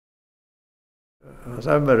Az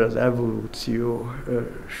ember az evolúció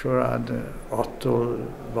során attól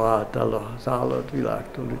vált el az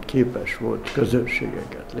állatvilágtól, hogy képes volt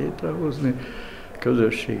közösségeket létrehozni.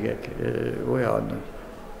 Közösségek olyan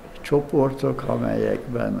csoportok,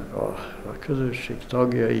 amelyekben a közösség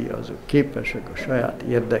tagjai azok képesek a saját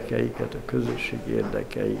érdekeiket a közösség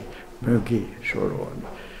érdekei mögé sorolni.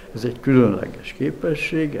 Ez egy különleges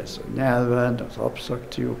képesség, ez a nyelven, az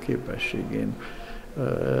absztrakció képességén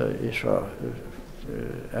és az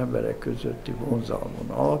emberek közötti vonzalmon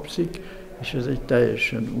alapszik, és ez egy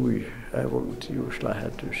teljesen új evolúciós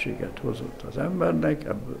lehetőséget hozott az embernek,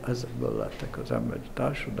 ezekből lettek az emberi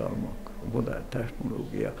társadalmak, a modern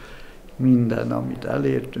technológia. Minden, amit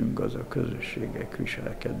elértünk, az a közösségek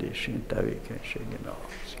viselkedésén, tevékenységén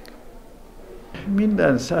alapszik.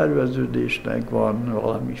 Minden szerveződésnek van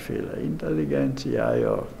valamiféle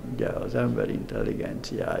intelligenciája, ugye az ember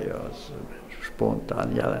intelligenciája az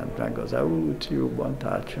spontán jelent meg az evolúcióban,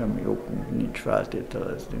 tehát semmi okunk nincs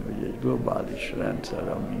feltételezni, hogy egy globális rendszer,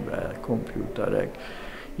 amiben komputerek,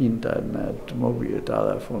 internet,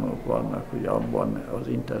 mobiltelefonok vannak, hogy abban az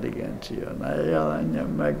intelligencia ne jelenjen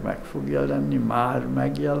meg fog jelenni, már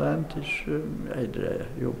megjelent, és egyre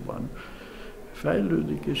jobban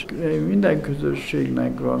fejlődik, és minden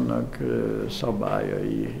közösségnek vannak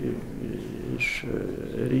szabályai és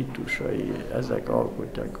rítusai, ezek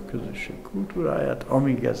alkotják a közösség kultúráját,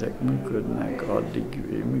 amíg ezek működnek, addig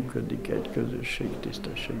működik egy közösség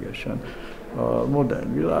tisztességesen. A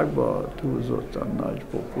modern világban a túlzottan nagy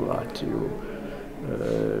populáció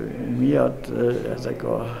miatt ezek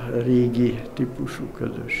a régi típusú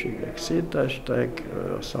közösségek szétestek,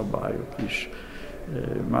 a szabályok is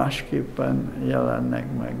másképpen jelennek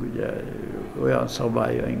meg, ugye olyan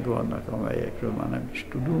szabályaink vannak, amelyekről már nem is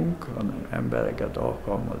tudunk, hanem embereket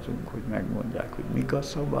alkalmazunk, hogy megmondják, hogy mik a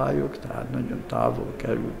szabályok, tehát nagyon távol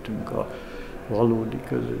kerültünk a valódi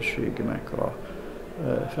közösségnek a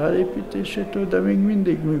felépítésétől, de még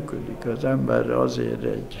mindig működik. Az ember azért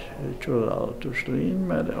egy csodálatos lény,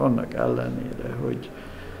 mert annak ellenére, hogy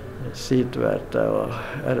szétverte az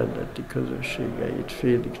eredeti közösségeit,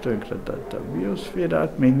 félig tönkretette a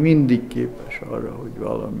bioszférát, még mindig képes arra, hogy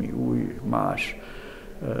valami új, más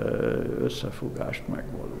összefogást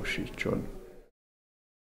megvalósítson.